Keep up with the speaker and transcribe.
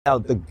Now,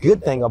 the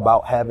good thing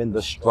about having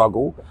the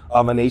struggle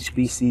of an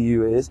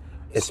HBCU is,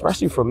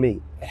 especially for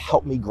me, it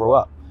helped me grow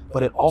up,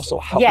 but it also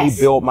helped me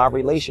build my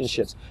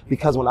relationships,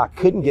 because when I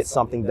couldn't get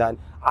something done,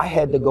 I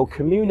had to go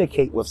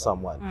communicate with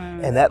someone.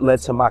 And that led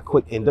to my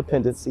quick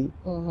independency,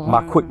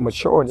 my quick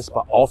matureness,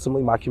 but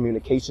ultimately my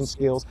communication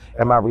skills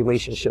and my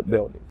relationship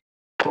building.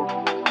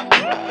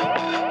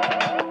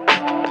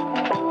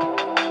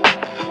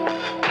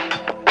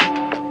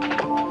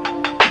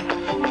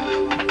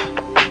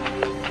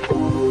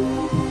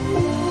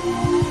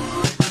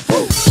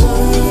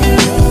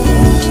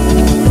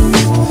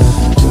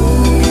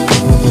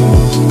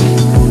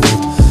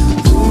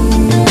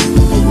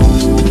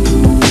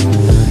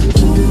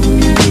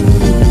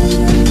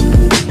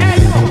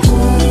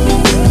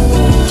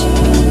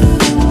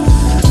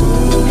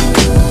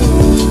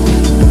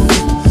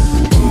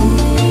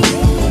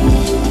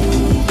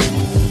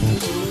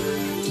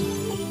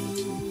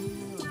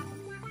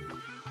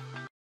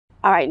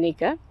 All right,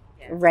 Nika,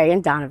 Ray,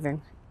 and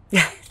Donovan,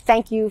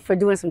 thank you for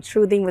doing some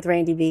truthing with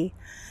Randy B.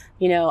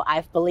 You know,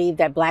 I believe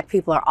that Black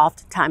people are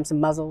oftentimes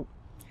muzzled,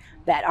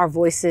 that our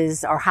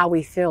voices or how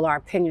we feel, our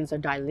opinions are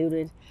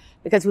diluted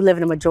because we live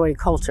in a majority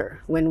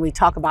culture. When we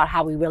talk about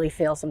how we really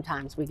feel,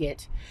 sometimes we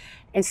get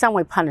in some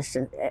way punished.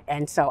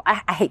 And so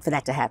I hate for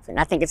that to happen.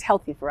 I think it's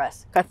healthy for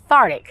us,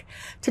 cathartic,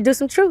 to do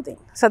some truthing.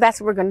 So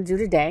that's what we're going to do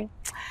today.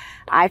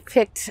 I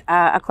picked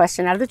a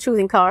question out of the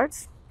truthing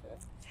cards.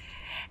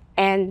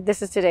 And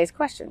this is today's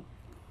question.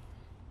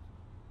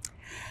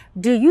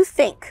 Do you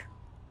think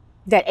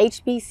that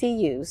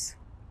HBCUs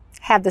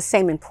have the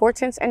same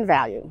importance and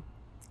value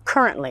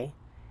currently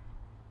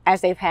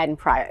as they've had in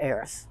prior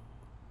eras?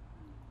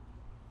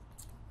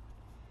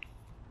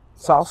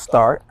 So I'll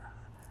start.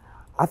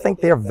 I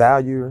think their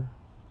value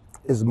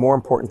is more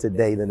important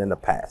today than in the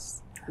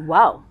past.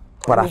 Wow.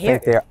 But I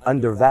think they're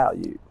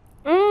undervalued.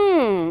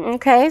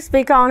 Okay,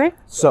 speak on it.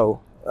 So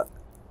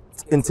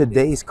in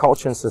today's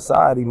culture and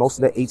society, most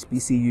of the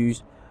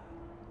HBCUs,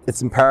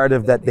 it's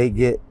imperative that they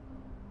get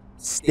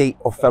state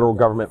or federal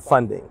government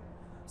funding.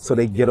 So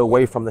they get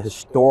away from the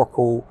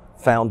historical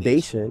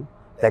foundation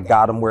that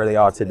got them where they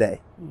are today.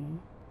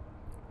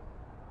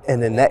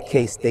 And in that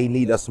case, they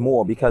need us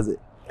more, because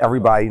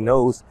everybody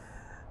knows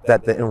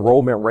that the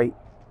enrollment rate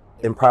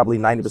in probably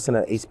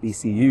 90% of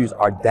HBCUs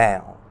are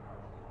down,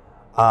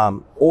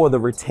 or the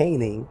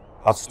retaining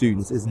of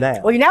students is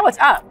down. Well, you know it's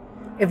up.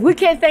 If we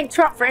can't thank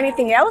Trump for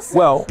anything else.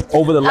 Well,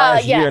 over the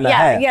last year and a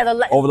half.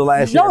 Over the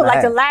last year and a half. No,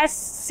 like the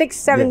last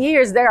 6-7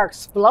 years, they are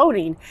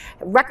exploding.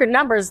 Record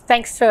numbers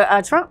thanks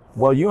to Trump.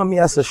 Well, you and me,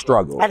 that's a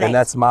struggle. And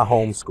that's my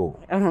home school.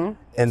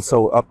 And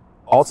so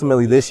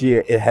ultimately this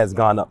year, it has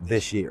gone up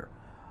this year.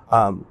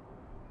 But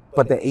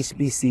the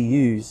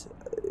HBCUs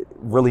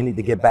really need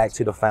to get back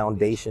to the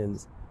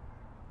foundations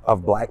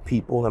of Black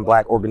people and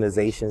Black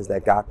organizations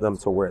that got them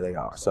to where they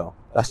are. So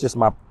that's just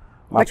my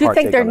But you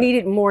think they're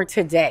needed more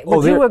today?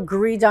 Would you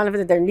agree, Donovan,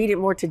 that they're needed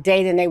more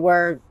today than they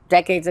were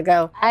decades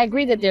ago? I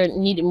agree that they're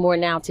needed more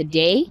now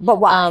today.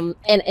 But why?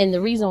 And the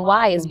reason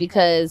why is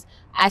because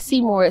I see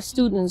more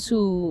students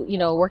who, you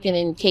know, working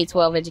in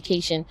K-12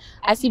 education,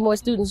 I see more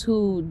students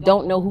who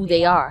don't know who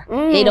they are.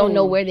 They don't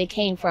know where they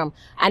came from.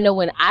 I know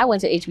when I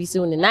went to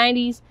HBCU in the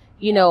 90s,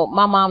 you know,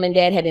 my mom and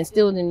dad had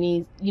instilled in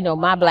me, you know,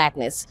 my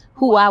Blackness,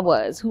 who I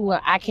was, who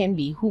I can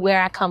be,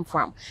 where I come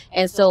from.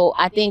 And so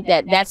I think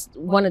that that's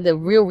one of the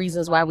real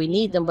reasons why we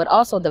need them, but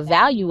also the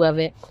value of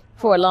it.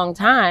 For a long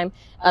time,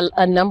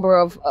 a number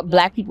of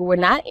Black people were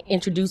not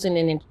introducing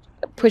and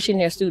pushing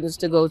their students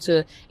to go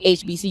to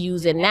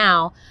HBCUs. And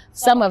now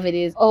some of it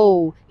is,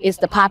 oh, it's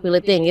the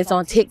popular thing. It's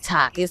on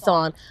TikTok. It's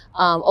on,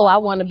 oh, I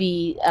want to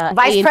be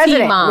vice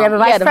president. Mom. We have a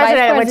vice president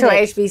that went to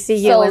an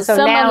HBCU. So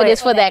some of it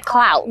is for that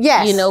clout,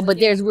 you know, but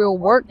there's real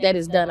work that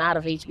is done out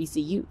of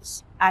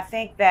HBCUs. I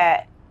think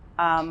that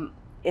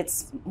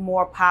it's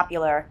more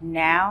popular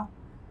now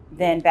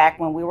than back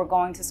when we were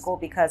going to school,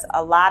 because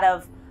a lot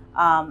of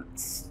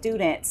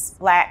students,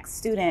 Black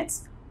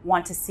students,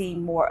 want to see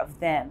more of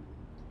them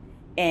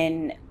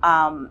in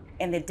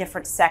the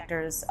different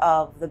sectors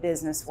of the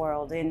business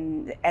world,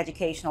 in the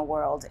educational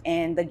world,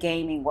 in the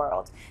gaming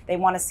world. They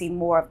want to see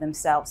more of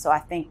themselves. So I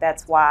think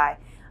that's why,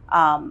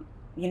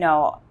 you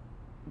know,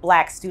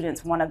 Black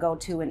students want to go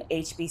to an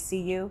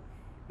HBCU,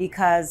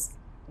 because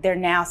they're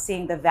now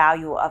seeing the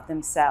value of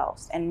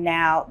themselves. And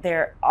now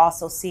they're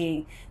also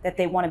seeing that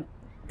they want to,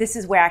 this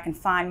is where I can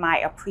find my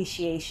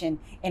appreciation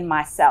in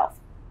myself,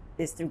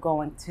 is through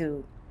going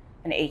to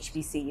an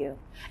HBCU.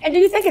 And do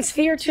you think it's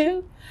fear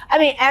too? I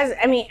mean,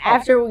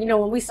 after, you know,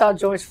 when we saw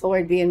George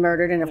Floyd being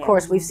murdered, and of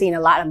course we've seen a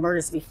lot of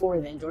murders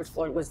before then. George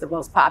Floyd was the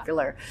most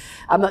popular,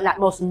 not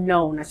most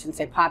known, I shouldn't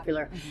say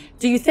popular.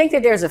 Do you think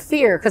that there's a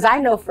fear? Because I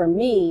know for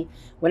me,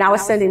 when I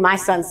was sending my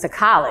sons to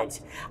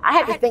college, I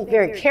had to think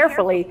very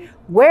carefully,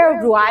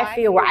 where do I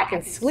feel where I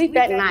can sleep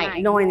at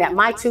night knowing that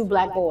my 2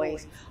 Black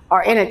boys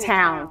are in a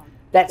town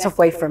that's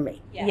away from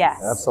me?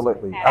 Yes.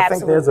 Absolutely. I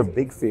think there's a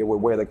big fear with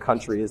where the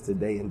country is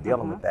today and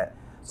dealing with that.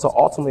 So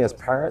ultimately, as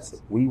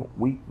parents, we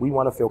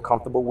want to feel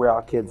comfortable where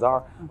our kids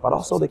are, but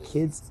also the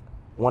kids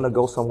want to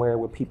go somewhere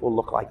where people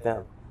look like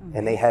them.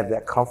 and they have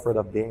that comfort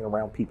of being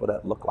around people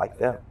that look like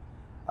them.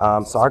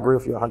 So I agree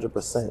with you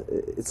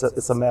 100%.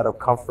 It's a matter of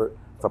comfort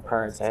for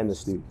parents and the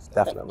students,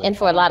 definitely. And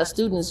for a lot of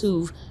students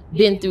who've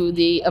been through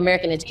the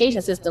American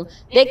education system,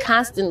 they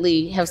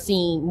constantly have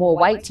seen more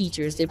white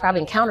teachers. They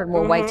probably encountered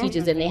more white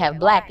teachers than they have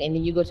black. And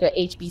then you go to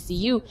a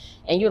HBCU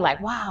and you're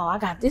like, wow, I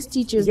got this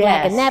teacher's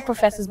black and that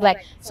professor's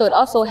black. So it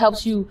also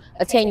helps you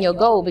attain your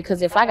goal,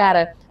 because if I got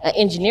an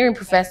engineering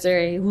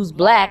professor who's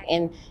black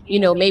and, you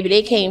know, maybe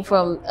they came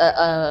from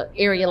a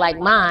area like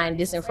mine,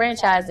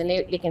 disenfranchised, and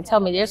they can tell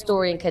me their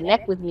story and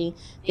connect with me,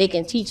 they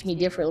can teach me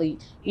differently,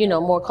 you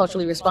know, more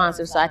culturally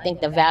responsive. So I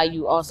think the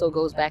value also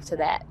goes back to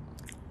that.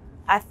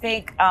 I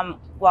think,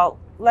 well,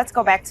 let's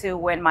go back to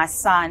when my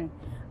son,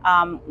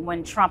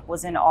 when Trump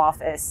was in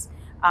office,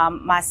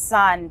 my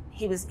son,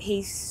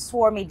 he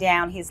swore me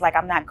down. He's like,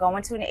 I'm not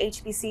going to an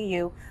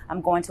HBCU.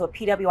 I'm going to a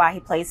PWI. He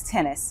plays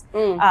tennis.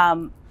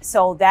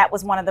 So that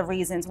was one of the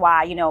reasons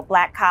why, you know,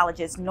 black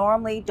colleges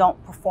normally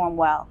don't perform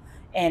well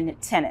in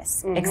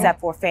tennis,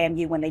 except for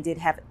FAMU when they did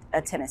have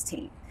a tennis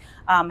team.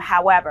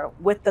 However,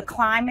 with the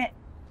climate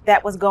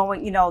that was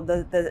going, you know,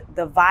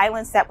 the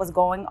violence that was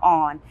going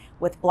on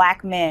with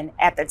black men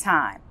at the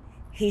time,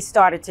 he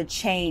started to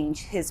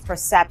change his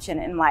perception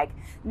and like,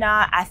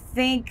 nah, I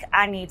think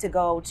I need to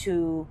go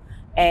to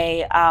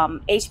a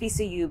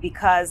HBCU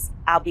because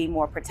I'll be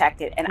more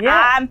protected. And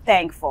I'm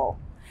thankful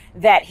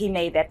that he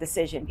made that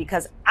decision,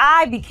 because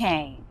I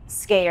became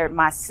scared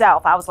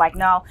myself. I was like,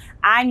 no,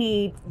 I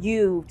need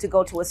you to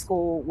go to a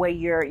school where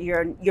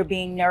you're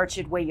being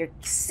nurtured, where you're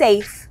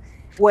safe,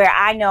 where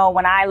I know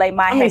when I lay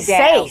my head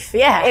down. Safe,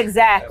 yeah.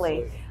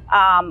 Exactly.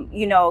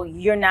 You know,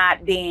 you're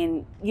not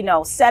being, you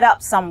know, set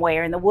up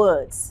somewhere in the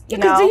woods. You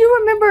know? Do you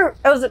remember,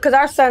 it was because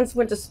our sons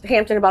went to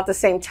Hampton about the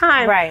same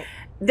time. Right.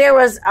 There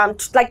was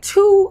like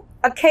 2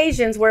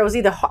 occasions where it was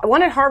either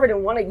one at Harvard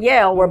and one at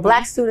Yale, where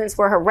black students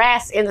were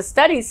harassed in the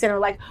study center.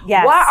 Like,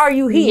 why are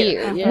you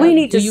here? We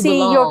need to see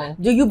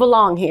do you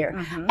belong here?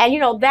 And you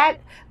know,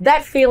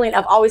 that feeling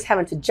of always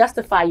having to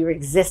justify your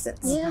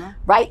existence,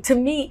 right? To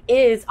me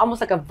is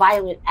almost like a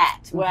violent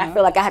act where I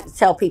feel like I have to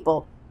tell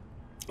people,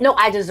 no,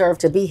 I deserve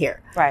to be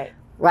here. Right.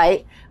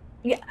 Right.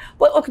 Yeah,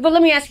 but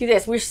let me ask you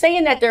this. We're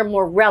saying that they're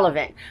more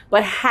relevant,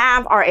 but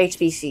have our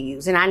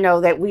HBCUs, and I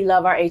know that we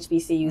love our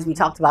HBCUs. We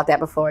talked about that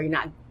before. You're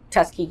not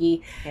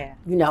Tuskegee,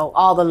 you know,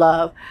 all the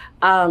love.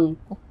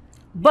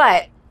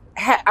 But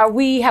have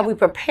we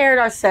prepared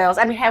ourselves?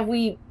 I mean, have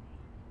we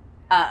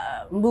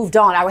moved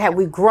on? Have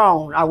we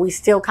grown? Are we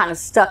still kind of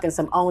stuck in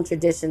some old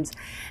traditions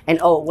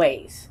and old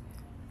ways?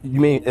 You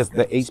mean as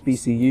the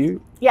HBCU?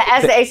 Yeah,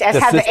 as the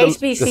HBCUs.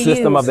 The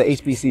system of the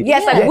HBCU.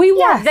 Yes, like we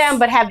want them,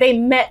 but have they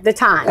met the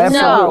times?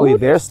 Absolutely, No.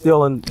 they're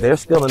still in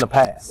the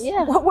past.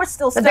 Yeah, we're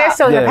still stuck. They're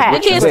still in the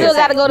past. The kids still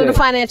got to go to the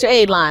financial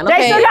aid line.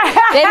 Okay,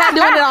 they're not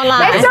doing it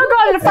online. They still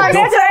go to the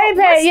financial aid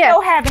pay. We're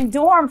still having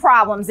dorm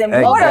problems and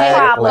water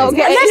problems.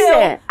 Okay,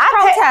 listen,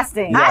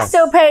 protesting. I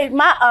still paid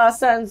my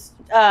son's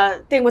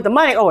thing with the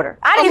money order.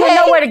 I didn't even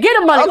know where to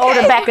get a money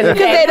order back in the day.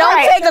 Because they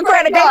don't take a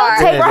credit card.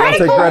 They don't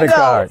take credit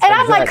cards. And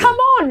I'm like, come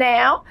on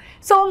now.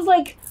 So I was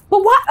like,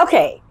 but what?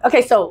 Okay.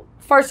 So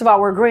first of all,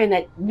 we're agreeing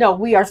that no,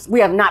 we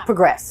have not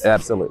progressed.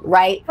 Absolutely.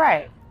 Right?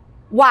 Right.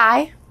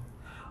 Why?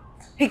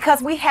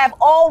 Because we have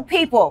old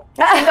people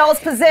in those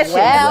positions.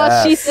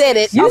 Well, she said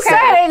it. You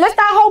said it. Let's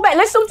not hold back.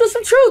 Let's do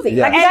some truthing.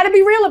 Like, you got to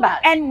be real about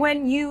it. And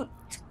when you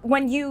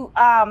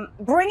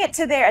bring it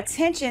to their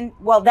attention,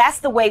 well, that's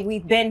the way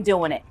we've been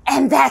doing it.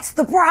 And that's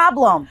the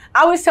problem.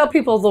 I always tell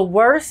people the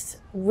worst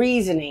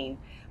reasoning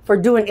for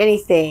doing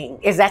anything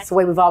is that's the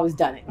way we've always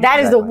done it.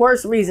 That is the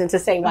worst reason to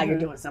say why you're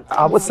doing something.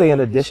 I would say in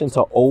addition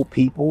to old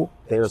people,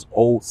 there's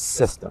old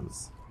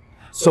systems.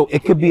 So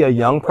it could be a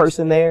young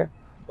person there,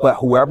 but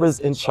whoever's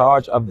in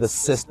charge of the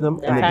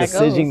system and the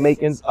decision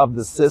makings of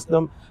the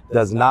system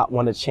does not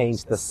want to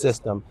change the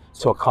system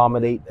to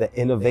accommodate the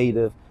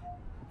innovative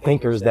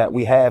thinkers that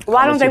we have.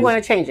 Why don't they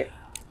want to change it?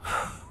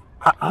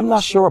 I'm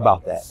not sure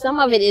about that. Some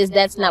of it is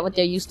that's not what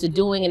they're used to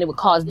doing, and it would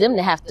cause them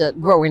to have to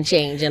grow and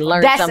change and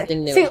learn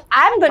something new. See,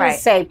 I'm going to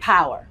say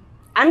power.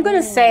 I'm going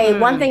to say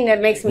one thing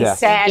that makes me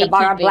sad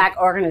about our black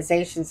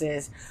organizations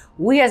is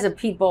we as a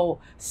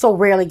people so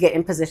rarely get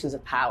in positions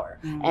of power.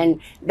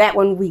 And that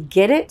when we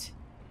get it,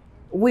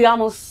 we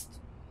almost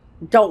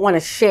don't want to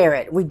share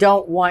it. We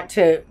don't want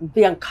to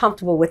be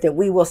uncomfortable with it.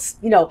 We will,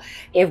 you know,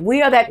 if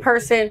we are that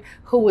person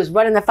who was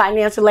running the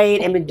financial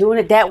aid and been doing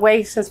it that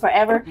way since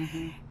forever,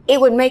 it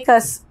would make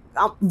us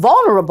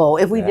vulnerable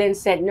if we then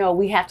said, no,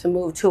 we have to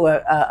move to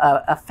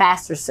a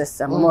faster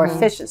system, a more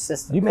efficient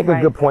system. You make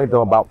a good point,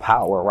 though, about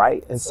power,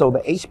 right? And so the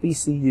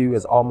HBCU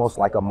is almost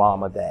like a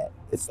mom or dad.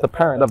 It's the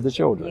parent of the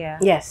children. Yeah.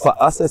 Yes. For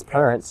us as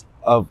parents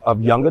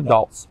of young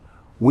adults,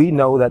 we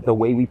know that the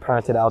way we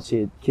parented our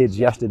kids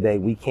yesterday,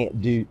 we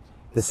can't do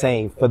the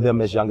same for them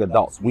as young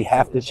adults. We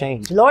have to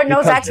change. Lord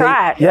knows I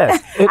tried.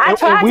 Yes. I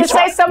tried to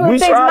say some of the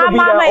things my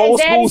mama and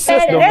daddy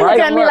said, and they look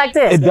at me like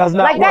this. It does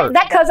not work.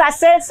 That because I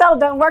said so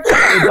doesn't work.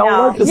 It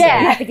don't work the same.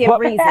 You have to give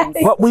reasons.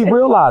 But we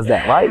realize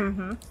that, right?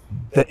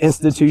 The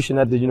institution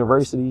at the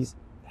universities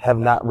have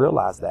not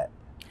realized that.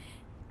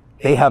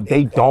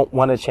 They don't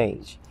want to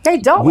change. They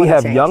don't. We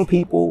have young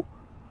people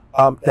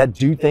that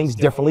do things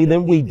differently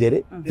than we did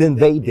it, than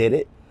they did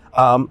it.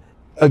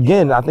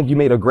 Again, I think you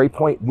made a great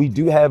point. We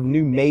do have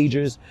new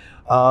majors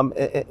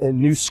and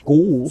new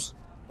schools,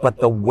 but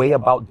the way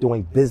about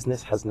doing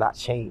business has not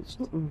changed.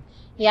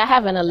 Yeah, I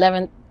have an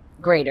 11th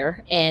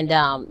grader, and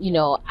you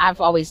know,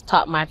 I've always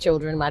taught my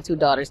children, my two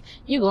daughters,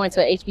 you're going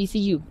to a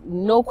HBCU,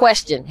 no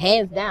question,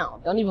 hands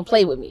down, don't even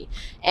play with me.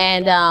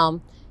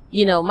 And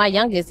you know, my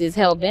youngest is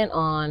hell-bent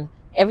on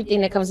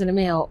everything that comes in the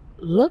mail.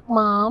 Look,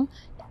 Mom,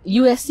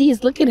 USC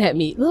is looking at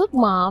me. Look,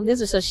 Mom,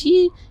 this is, so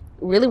she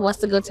really wants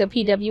to go to a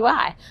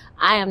PWI.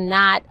 I am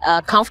not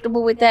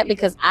comfortable with that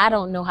because I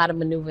don't know how to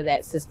maneuver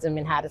that system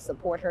and how to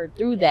support her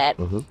through that.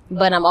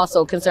 But I'm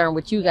also concerned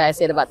what you guys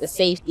said about the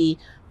safety.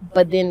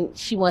 But then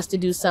she wants to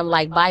do some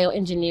like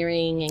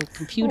bioengineering and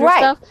computer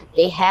stuff.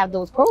 They have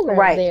those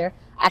programs there.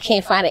 I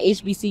can't find an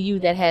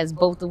HBCU that has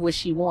both of what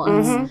she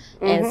wants.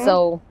 And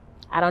so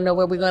I don't know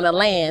where we're going to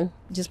land.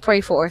 Just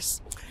pray for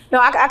us. No,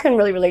 I can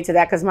really relate to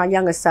that because my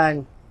youngest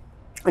son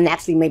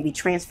actually may be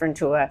transferring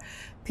to a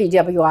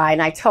PWI.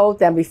 And I told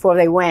them before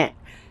they went,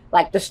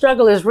 like, the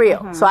struggle is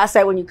real. So I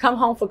said, when you come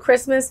home for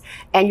Christmas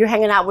and you're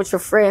hanging out with your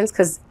friends,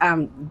 because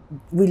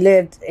we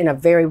lived in a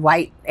very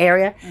white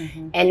area,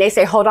 and they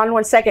say, hold on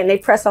 1 second, and they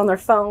press on their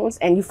phones,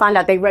 and you find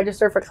out they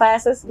registered for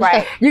classes,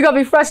 you're going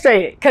to be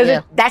frustrated,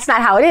 because that's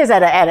not how it is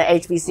at a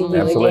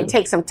HBCU. It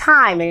takes some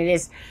time,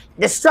 and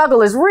the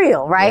struggle is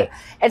real, right?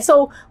 And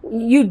so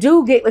you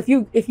do get,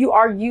 if you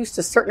are used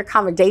to certain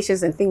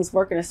accommodations and things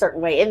working a certain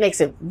way, it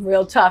makes it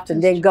real tough to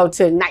then go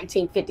to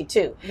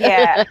 1952.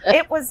 Yeah,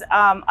 it was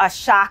a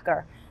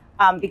shocker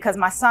because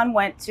my son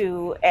went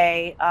to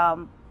a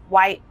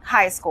white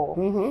high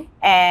school,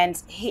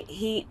 and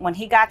he when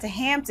he got to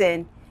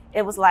Hampton,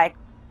 it was like,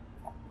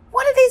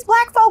 what do these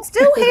black folks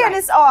do here in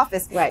this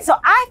office? So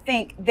I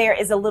think there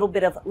is a little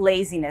bit of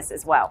laziness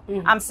as well.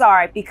 I'm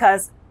sorry,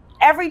 because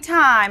every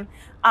time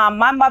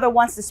my mother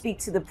wants to speak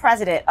to the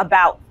president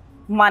about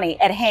money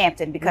at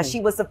Hampton, because she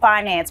was the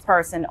finance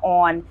person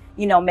on,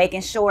 you know,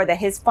 making sure that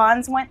his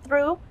funds went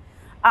through.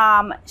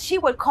 She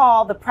would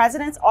call the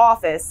president's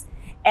office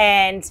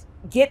and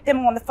get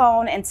them on the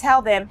phone and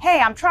tell them, hey,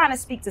 I'm trying to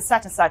speak to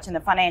such and such in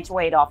the financial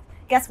aid office.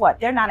 Guess what?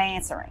 They're not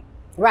answering.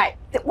 What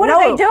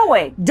are they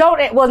doing?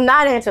 Will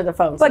not answer the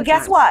phone. But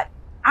guess what?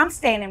 I'm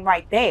standing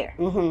right there.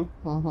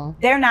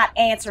 They're not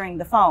answering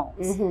the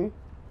phones.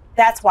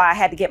 That's why I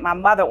had to get my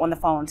mother on the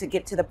phone to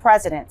get to the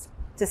president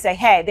to say,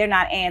 hey, they're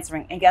not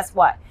answering. And guess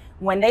what?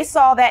 When they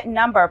saw that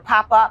number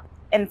pop up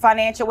in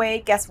financial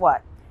aid, guess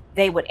what?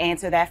 They would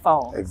answer that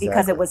phone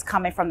because it was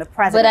coming from the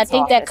president's But I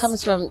think office. that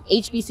comes from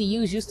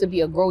HBCUs used to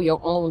be a grow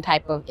your own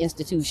type of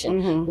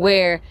institution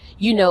where,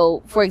 you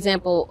know, for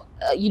example,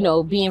 you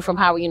know, being from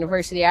Howard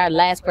University, our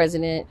last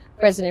president,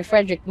 President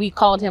Frederick, we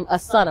called him a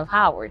son of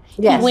Howard.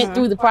 He went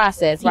through the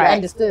process. He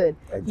understood,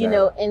 you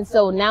know, and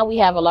so now we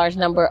have a large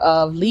number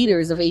of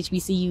leaders of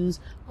HBCUs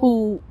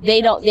who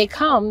they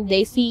come,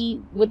 they see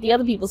what the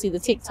other people see, the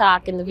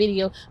TikTok and the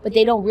video, but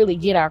they don't really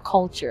get our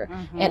culture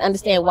and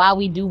understand why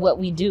we do what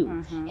we do.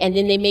 And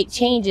then they make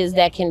changes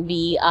that can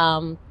be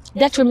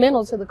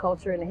detrimental to the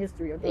culture and the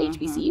history of the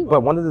HBCU.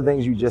 But one of the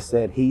things you just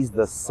said, he's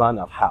the son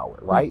of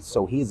Howard, right?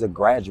 So he's a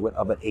graduate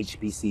of an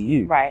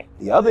HBCU.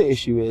 The other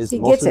issue is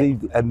most of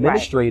the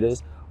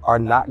administrators are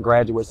not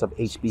graduates of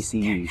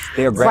HBCUs.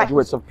 They're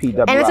graduates of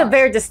PWI. And it's a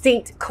very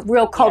distinct,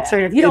 real culture.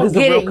 And if you don't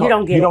get it, you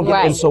don't get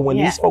it. And so when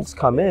these folks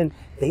come in,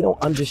 they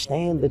don't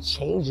understand the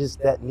changes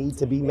that need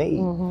to be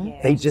made.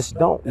 They just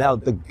don't. Now,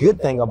 the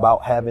good thing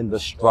about having the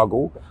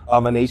struggle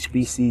of an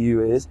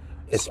HBCU is,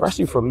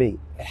 especially for me,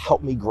 it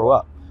helped me grow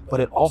up. But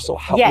it also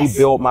helped me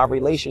build my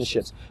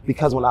relationships,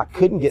 because when I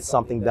couldn't get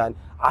something done,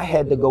 I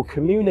had to go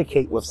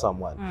communicate with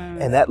someone.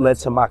 And that led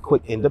to my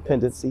quick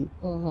independency,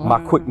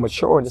 my quick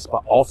matureness,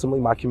 but ultimately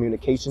my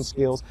communication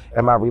skills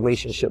and my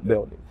relationship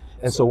building.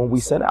 And so when we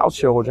send our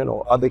children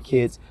or other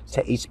kids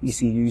to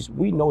HBCUs,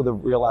 we know the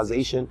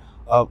realization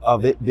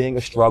of it being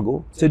a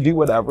struggle to do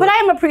whatever. But I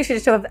am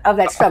appreciative of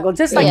that struggle,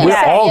 just like we're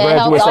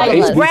all graduates of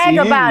HBCUs. Brag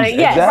about it,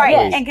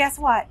 And guess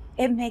what?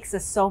 It makes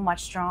us so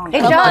much stronger.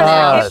 It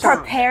does. It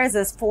prepares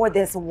us for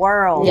this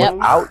world.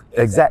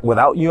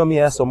 Without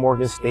UMES or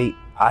Morgan State,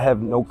 I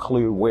have no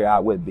clue where I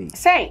would be.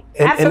 Same.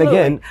 And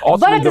again,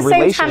 but at the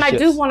same time, I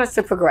do want us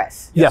to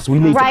progress. Yes, we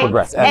need to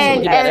progress.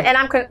 Absolutely. And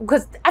I'm,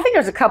 because I think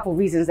there's a couple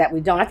reasons that we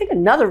don't. I think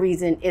another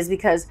reason is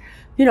because,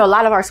 you know, a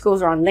lot of our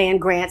schools are on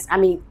land grants. I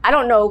mean, I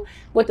don't know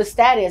what the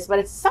stat is, but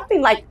it's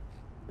something like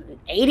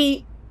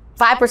 85%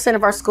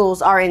 of our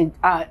schools are in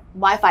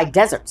Wi-Fi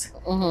deserts,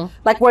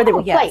 like where they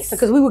were placed,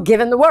 because we were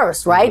given the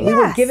worst, right? We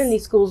were given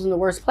these schools in the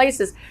worst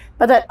places,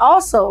 but that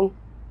also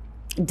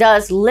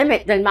does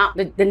limit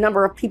the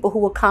number of people who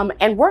will come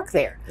and work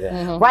there,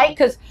 right?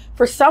 Because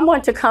for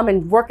someone to come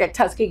and work at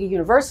Tuskegee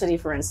University,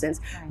 for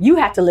instance, you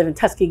have to live in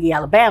Tuskegee,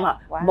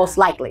 Alabama, most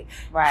likely.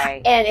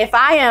 And if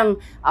I am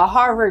a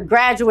Harvard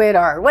graduate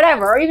or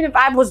whatever, or even if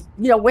I was,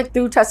 you know, went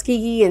through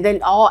Tuskegee and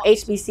then all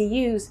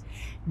HBCUs,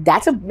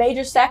 that's a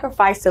major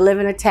sacrifice to live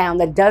in a town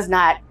that does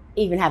not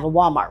even have a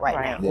Walmart right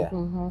now.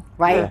 Yeah.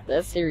 Right? Yeah.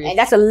 That's serious. And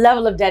that's a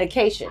level of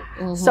dedication.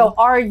 So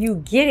are you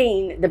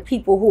getting the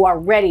people who are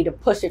ready to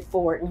push it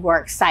forward and who are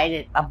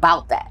excited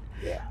about that?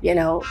 Yeah. You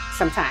know,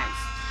 sometimes.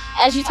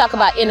 As you talk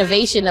about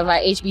innovation of our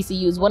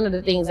HBCUs, one of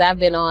the things I've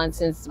been on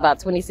since about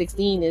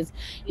 2016 is,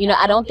 you know,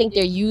 I don't think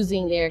they're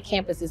using their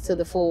campuses to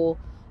the full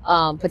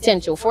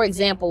potential. For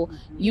example,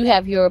 you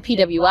have your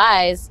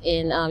PWIs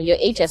and your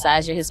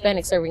HSIs, your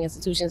Hispanic Serving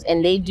Institutions,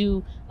 and they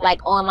do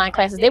like online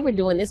classes. They were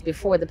doing this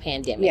before the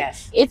pandemic.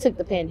 Yes. It took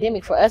the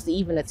pandemic for us to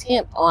even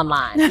attempt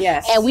online.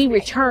 Yes. And we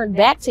returned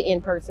back to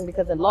in-person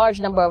because a large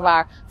number of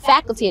our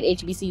faculty at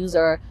HBCUs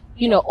are,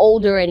 you know,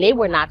 older, and they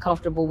were not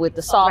comfortable with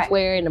the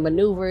software and the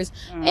maneuvers,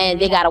 and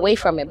they got away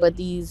from it. But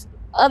these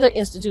other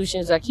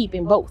institutions are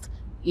keeping both,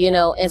 you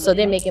know, and so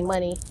they're making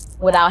money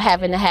without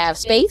having to have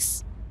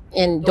space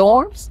in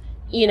dorms,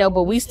 you know,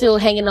 but we still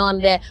hanging on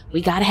that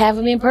we got to have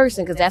them in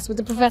person because that's what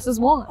the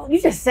professors want.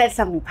 You just said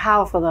something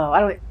powerful though.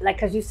 I don't like,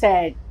 because you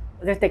said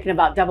they're thinking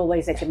about double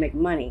ways they can make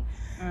money.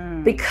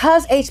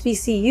 Because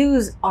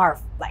HBCUs are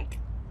like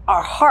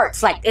our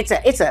hearts. Like it's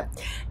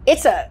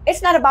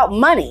not about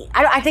money.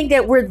 I think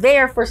that we're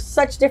there for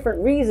such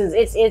different reasons.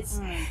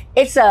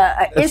 It's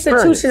a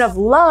institution of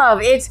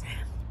love.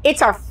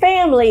 It's our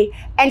family.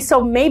 And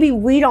so maybe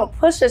we don't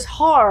push as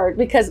hard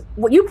because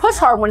you push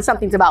hard when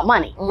something's about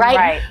money,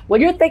 right?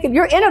 When you're thinking,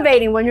 you're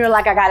innovating when you're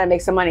like, I got to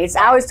make some money.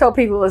 I always tell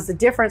people it was the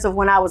difference of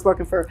when I was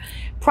working for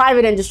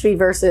private industry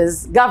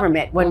versus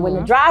government. When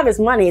the drive is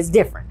money, it's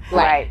different.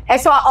 Right. And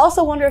so I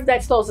also wonder if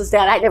that slows us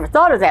down. I never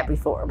thought of that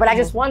before, but I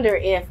just wonder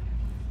if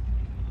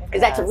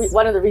that's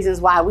one of the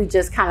reasons why we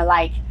just kind of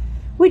like,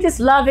 we just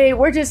love it.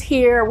 We're just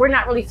here. We're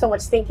not really so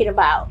much thinking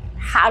about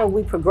how do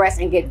we progress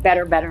and get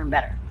better, better, and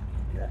better.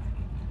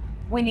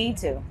 We need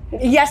to.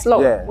 Yes,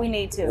 Lord. Yeah. We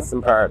need to. It's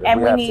imperative. And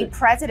we have need to.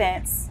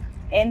 presidents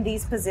in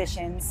these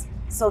positions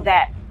so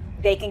that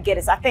they can get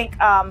us. I think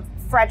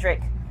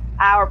Frederick,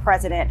 our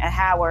president at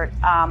Howard,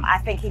 I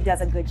think he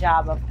does a good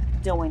job of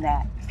doing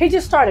that. He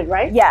just started,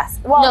 right? Yes.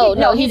 Well,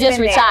 No, he he's just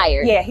been there.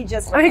 retired. Yeah, he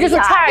just He just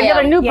retired. You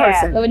have a new We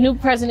person. have a new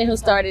president who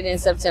started in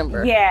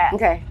September. Yeah.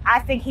 Okay.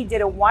 I think he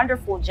did a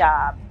wonderful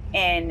job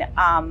in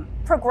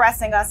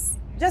progressing us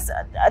just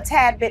a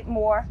tad bit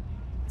more.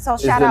 So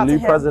Is shout the out to new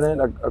him.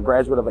 president a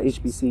graduate of a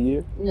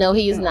HBCU? No,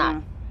 he is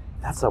not.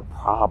 That's a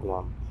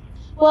problem.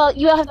 Well,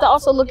 you have to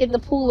also look at the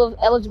pool of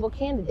eligible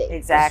candidates.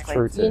 Exactly.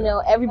 That's true, You too.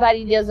 know,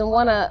 everybody doesn't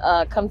want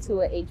to come to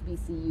a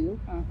HBCU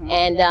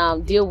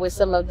and deal with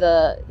some of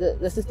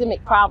the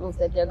systemic problems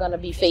that they're going to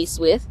be faced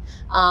with.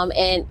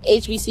 And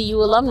HBCU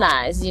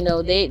alumni, you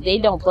know, they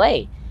don't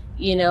play.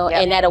 You know,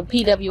 and at a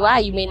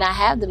PWI, you may not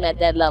have them at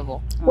that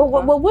level. Well,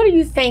 what do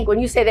you think when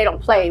you say they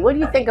don't play? What do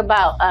you think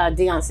about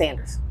Deion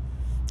Sanders?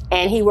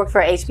 And he worked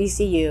for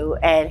HBCU,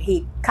 and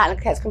he kind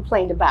of has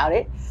complained about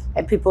it,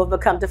 and people have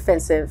become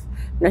defensive.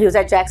 You know, he was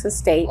at Jackson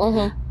State.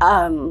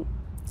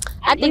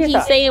 I think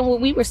he's saying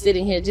what we were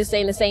sitting here, just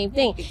saying the same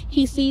thing.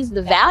 He sees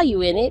the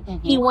value in it.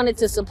 He wanted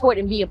to support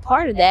and be a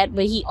part of that,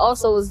 but he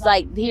also is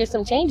like, here's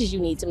some changes you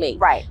need to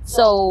make. Right.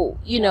 So,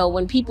 you know,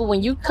 when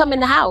you come in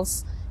the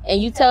house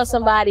and you tell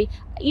somebody,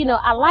 you know,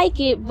 I like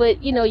it,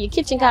 but, you know, your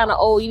kitchen kind of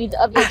old, you need to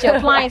update your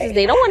appliances.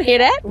 They don't want to hear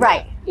that.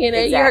 Right. You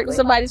know, you're hurting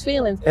somebody's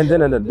feelings. And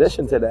then in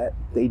addition to that,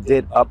 they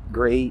did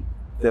upgrade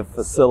the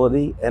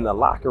facility and the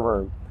locker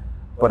room.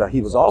 But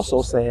he was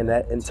also saying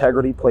that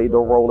integrity played a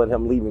role in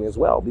him leaving as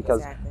well,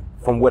 because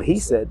from what he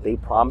said, they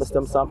promised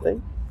him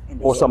something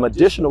or some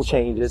additional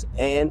changes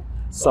and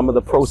some of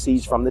the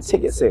proceeds from the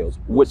ticket sales,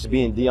 which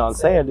being Deion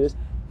Sanders,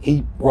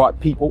 he brought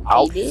people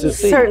out to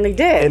see. Certainly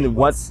did. And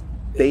once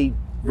they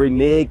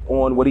reneged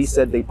on what he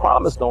said they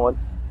promised on,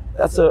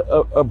 that's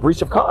a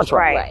breach of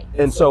contract. Right.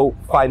 And so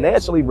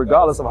financially,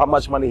 regardless of how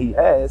much money he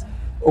has,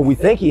 or we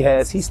think he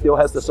has, he still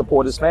has to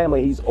support his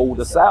family. He's owed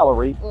a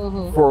salary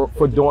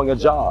for doing a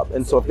job.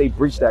 And so if they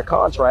breach that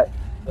contract,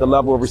 the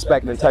level of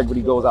respect and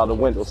integrity goes out the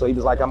window. So he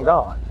was like, I'm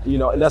gone. You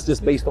know, and that's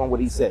just based on what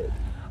he said.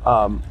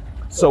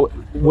 So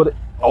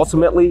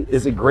ultimately,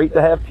 is it great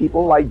to have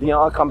people like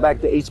Deion come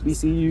back to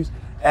HBCUs?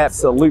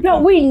 Absolutely.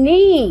 No, we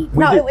need.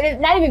 We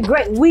It's not even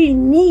great. We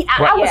need.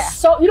 I was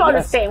so, you don't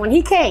understand when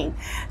he came,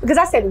 because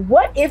I said,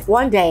 what if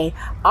one day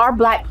our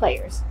black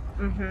players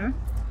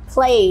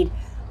played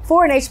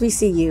for an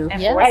HBCU,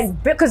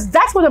 and because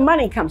that's where the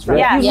money comes from.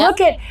 Yeah.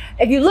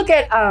 If you look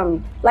at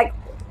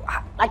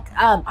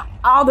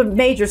all the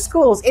major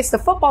schools, it's the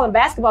football and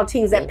basketball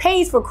teams that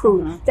pays for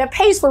crew, that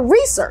pays for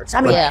research. I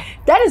mean,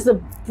 that is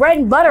the bread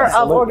and butter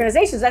of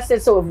organizations. I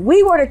said, so if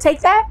we were to take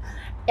that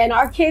and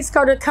our kids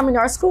started coming to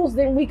our schools,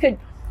 then we could,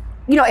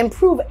 you know,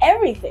 improve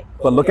everything.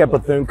 But look at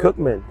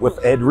Bethune-Cookman with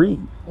Ed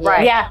Reed.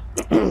 Right. Yeah.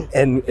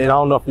 And I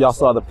don't know if y'all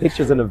saw the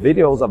pictures and the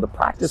videos of the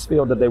practice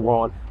field that they were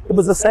on. It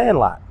was a sand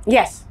lot.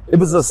 Yes. It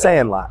was a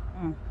sand lot.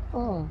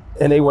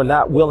 And they were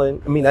not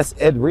willing. I mean, that's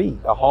Ed Reed,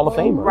 a Hall of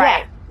Famer.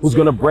 Right. Who's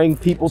going to bring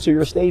people to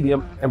your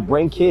stadium and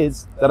bring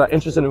kids that are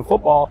interested in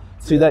football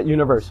to that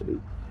university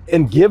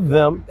and give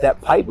them that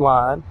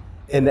pipeline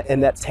and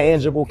that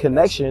tangible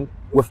connection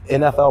with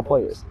NFL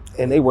players.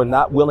 And they were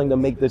not willing to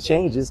make the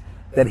changes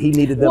that he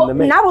needed them to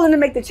make. Not willing to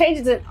make the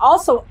changes, and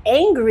also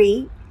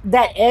angry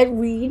that Ed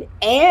Reed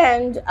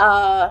and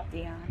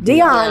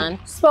Dion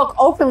spoke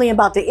openly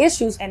about the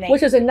issues,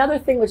 which is another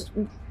thing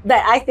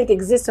that I think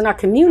exists in our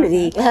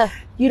community.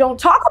 You don't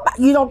talk about,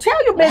 you don't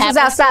tell your business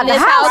outside the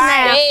house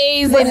now.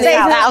 Stays in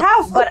the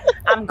house. But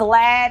I'm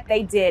glad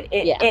they did.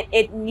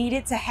 It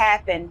needed to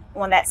happen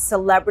on that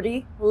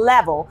celebrity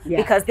level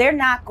because they're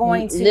not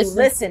going to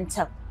listen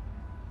to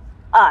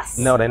us.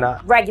 No, they're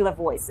not. Regular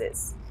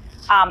voices.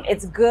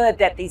 It's good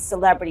that these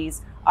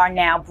celebrities are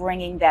now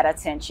bringing that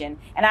attention.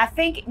 And I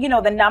think, you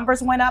know, the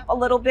numbers went up a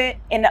little bit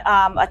in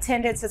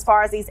attendance as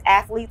far as these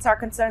athletes are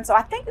concerned. So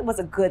I think it was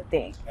a good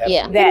thing.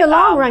 Yeah. That, in the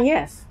long run,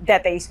 yes.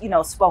 That they, you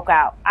know, spoke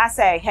out. I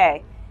say,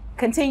 hey,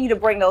 continue to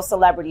bring those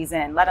celebrities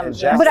in. Let them. And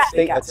Jackson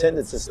State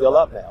attendance is still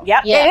up now.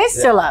 Yep. Yeah. It is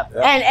still up.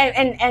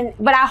 Yeah.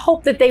 But I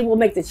hope that they will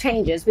make the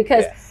changes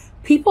because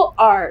people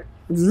are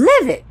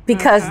livid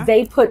because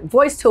they put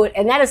voice to it,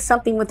 and that is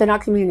something within our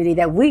community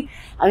that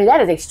that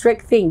is a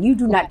strict thing. You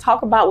do not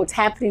talk about what's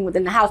happening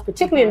within the house,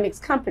 particularly in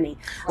mixed company.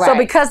 So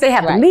because they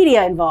have the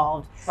media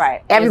involved,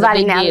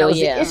 everybody now knows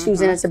the issues,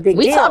 and it's a big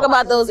deal. We talk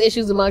about those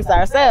issues amongst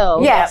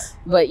ourselves. Yes.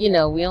 But, you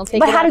know, we don't take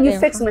But how do you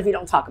fix them if you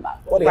don't talk about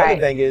it? Well, the other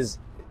thing is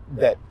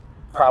that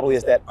probably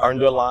is that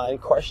underlying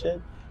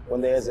question. When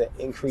there's an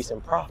increase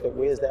in profit,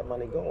 where's that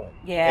money going?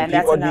 Yeah, and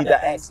people need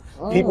to ask.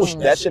 People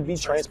that should be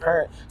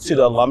transparent to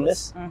the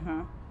alumnus,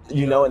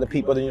 you know, and the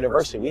people of the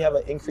university. We have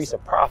an increase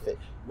of profit.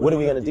 What are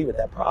we going to do with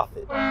that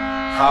profit?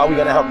 How are we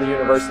going to help the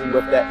university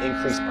with that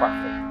increased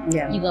profit?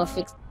 Yeah, you gonna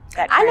fix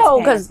that? I know,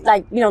 because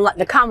like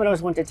the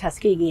Commodores went to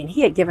Tuskegee, and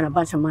he had given a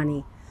bunch of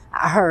money.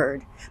 I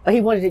heard, but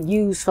he wanted it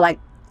used for like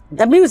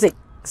the music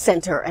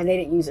center, and they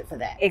didn't use it for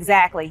that.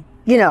 Exactly.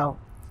 You know,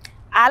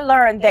 I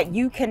learned that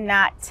you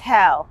cannot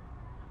tell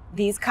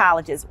these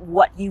colleges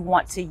what you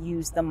want to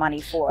use the money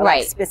for,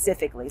 like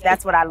specifically.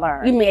 That's what I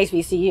learned. You mean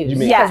HBCUs?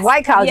 Yes. Because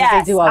white colleges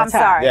they do all the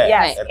time. I'm sorry.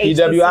 Yes. At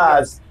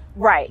PWIs,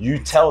 right. You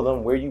tell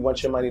them where you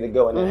want your money to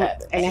go, and it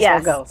happens. And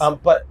that's where it goes.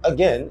 But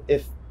again,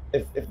 if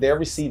they're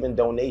receiving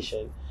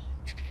donation,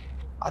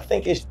 I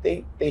think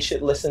they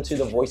should listen to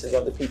the voices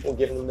of the people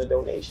giving them the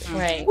donation.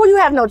 Right. Well, you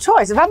have no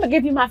choice. If I'm gonna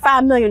give you my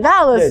 $5 million,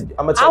 I'm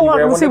gonna tell I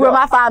want to see where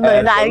my $5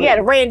 million. Yeah,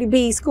 the Randi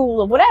B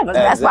school or whatever.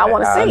 That's what I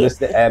want to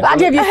see. I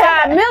give you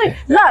 $5 million.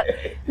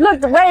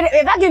 Look. The way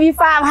if I give you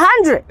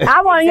 500,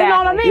 I want. You know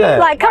what I mean? Yeah.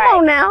 Like, come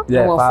on now.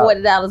 I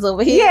want $40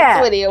 over here.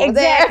 Yeah, $20 over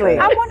exactly.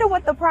 there. I wonder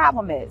what the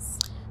problem is.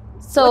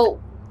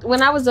 So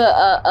when I was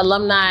a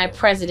alumni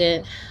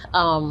president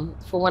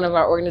for one of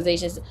our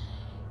organizations,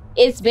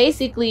 it's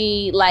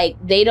basically like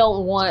they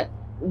don't want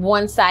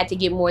one side to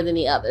get more than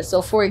the other.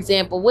 So for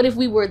example, what if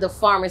we were the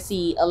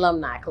pharmacy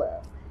alumni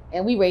club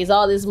and we raised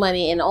all this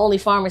money and only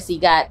pharmacy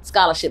got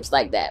scholarships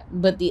like that,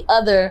 but the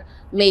other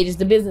majors,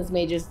 the business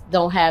majors,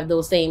 don't have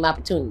those same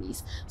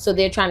opportunities. So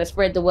they're trying to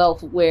spread the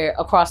wealth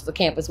across the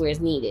campus where it's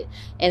needed.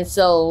 And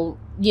so,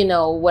 you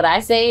know, what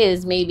I say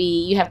is maybe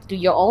you have to do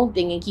your own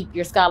thing and keep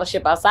your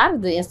scholarship outside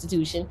of the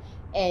institution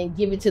and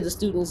give it to the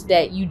students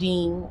that you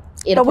deem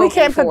it. But we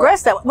can't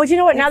progress that. But you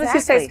know what? Now that you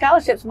say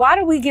scholarships, why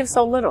do we give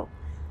so little?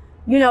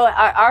 You know,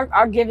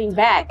 our giving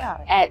back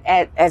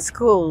at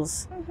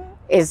schools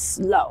is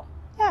low.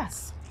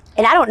 Yes.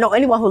 And I don't know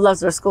anyone who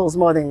loves their schools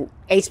more than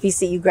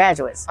HBCU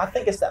graduates. I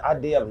think it's the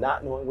idea of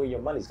not knowing where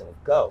your money's going to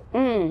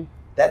go.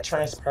 That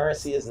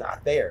transparency is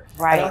not there.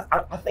 Right.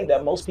 I think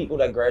that most people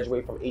that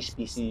graduate from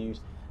HBCUs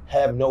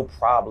have no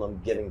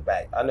problem giving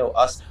back. I know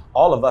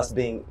all of us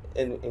being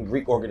in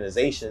Greek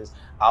organizations,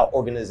 our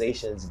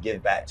organizations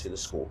give back to the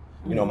school.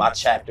 You know, my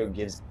chapter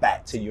gives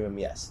back to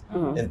UMES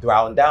and through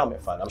our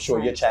endowment fund. I'm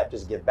sure your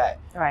chapters give back.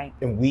 Right.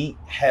 And we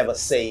have a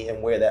say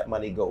in where that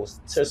money goes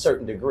to a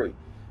certain degree.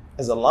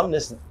 As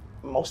alumnus,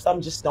 most of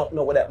them just don't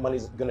know where that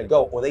money's going to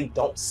go, or they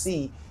don't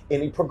see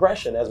any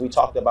progression, as we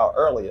talked about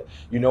earlier.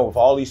 You know, with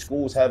all these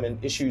schools having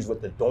issues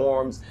with the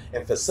dorms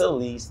and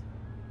facilities,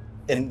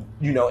 and,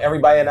 you know,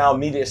 everybody in our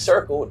immediate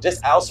circle,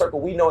 just our circle,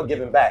 we know it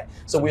giving back.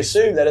 So we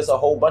assume that it's a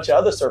whole bunch of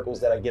other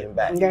circles that are giving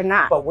back. They're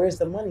not. But where's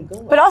the money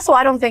going? But also,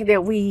 I don't think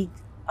that we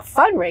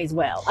fundraise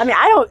well. I mean,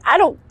 I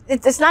don't,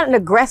 it's not an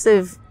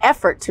aggressive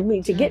effort to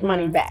me to get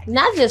money back.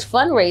 Not just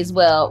fundraise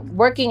well,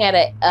 working at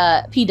a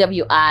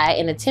PWI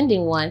and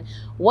attending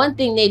one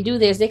thing they do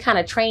there is they kind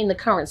of train the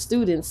current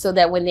students so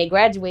that when they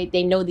graduate,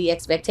 they know the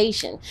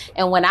expectation.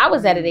 And when I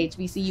was at an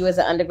HBCU as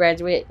an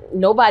undergraduate,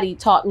 nobody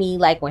taught me,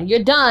 like, when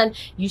you're done,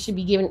 you should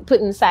be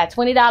putting aside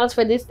 $20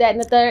 for this, that, and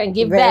the third, and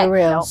give back.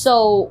 Real.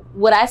 So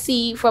what I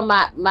see from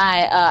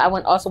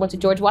I also went to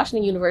George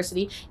Washington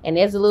University, and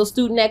there's a little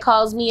student that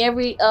calls me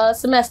every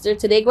semester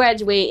till they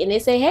graduate, and they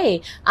say,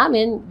 hey, I'm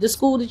in the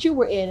school that you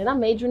were in, and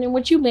I'm majoring in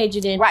what you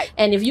majored in. Right.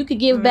 And if you could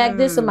give back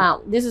this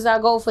amount, this is our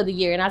goal for the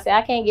year. And I say,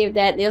 I can't give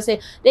that. They'll say,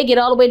 they get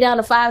all the way down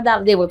to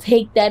 $5. They will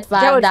take that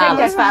 $5. They will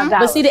take that $5.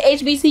 But see, the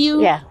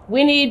HBCU,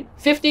 we need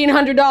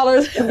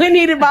 $1,500 we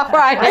need it by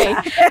Friday.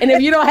 And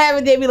if you don't have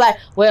it, they be like,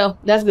 well,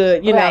 that's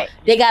good. You know,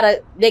 they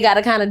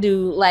gotta kind of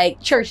do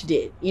like church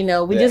did. You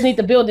know, we just need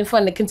the building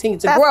fund to continue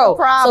to grow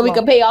so we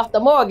can pay off the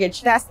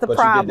mortgage. That's the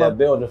problem. You get that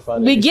building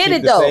fund. We get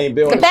it though.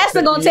 The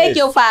pastor gonna take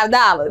your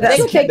 $5. They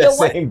gonna take your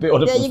same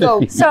building. There you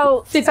go.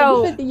 So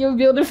 50 your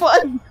building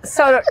fund.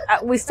 So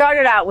we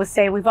started out with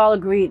saying we've all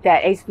agreed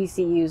that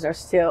HBCUs are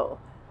still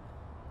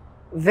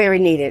very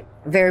needed,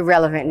 very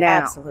relevant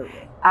now.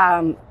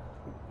 Absolutely.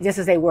 Just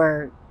as they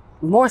were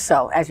more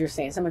so, as you're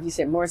saying. Some of you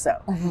said more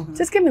so. Mm-hmm.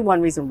 Just give me one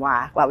reason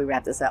why we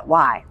wrap this up.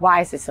 Why?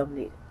 Why is it so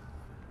needed?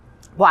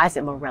 Why is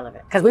it more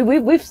relevant? Because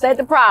we've said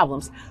the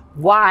problems.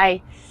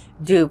 Why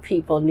do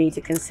people need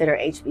to consider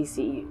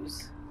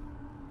HBCUs?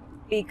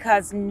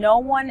 Because no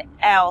one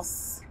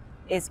else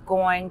is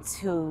going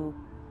to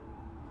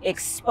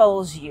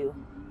expose you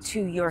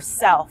to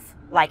yourself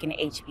like an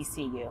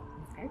HBCU.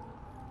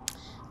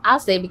 I'll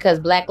say because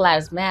Black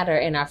Lives Matter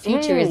and our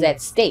future is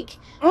at stake.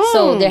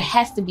 So there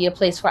has to be a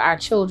place for our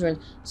children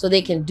so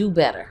they can do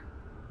better,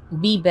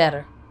 be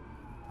better,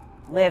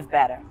 live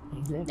better.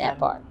 That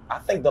part. I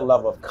think the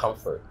level of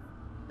comfort,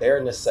 they're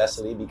a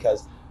necessity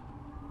because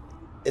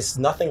it's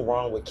nothing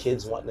wrong with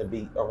kids wanting to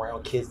be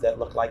around kids that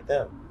look like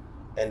them.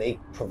 And they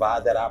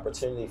provide that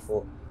opportunity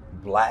for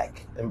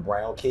Black and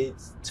brown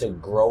kids to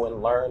grow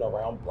and learn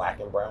around Black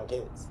and brown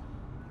kids.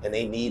 And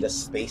they need a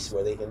space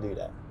where they can do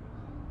that.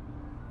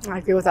 I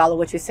agree with all of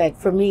what you said.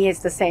 For me, it's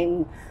the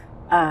same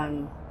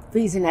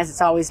reason as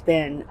it's always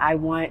been. I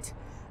want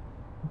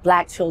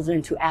Black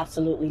children to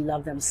absolutely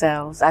love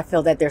themselves. I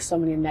feel that there's so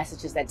many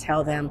messages that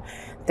tell them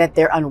that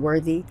they're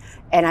unworthy.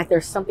 And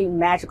there's something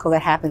magical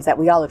that happens that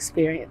we all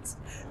experience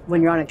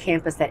when you're on a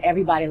campus that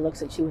everybody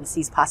looks at you and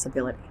sees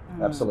possibility.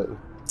 Absolutely.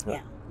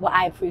 Yeah. Well,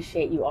 I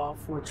appreciate you all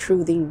for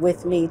truthing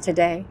with me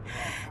today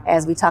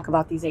as we talk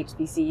about these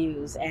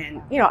HBCUs.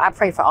 And, you know, I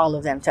pray for all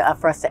of them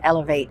for us to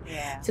elevate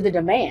to the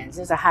demands.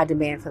 There's a high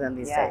demand for them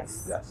these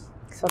days. Yes.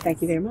 So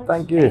thank you very much.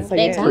 Thank you.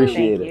 Thank you.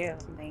 Appreciate it.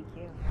 Thank you.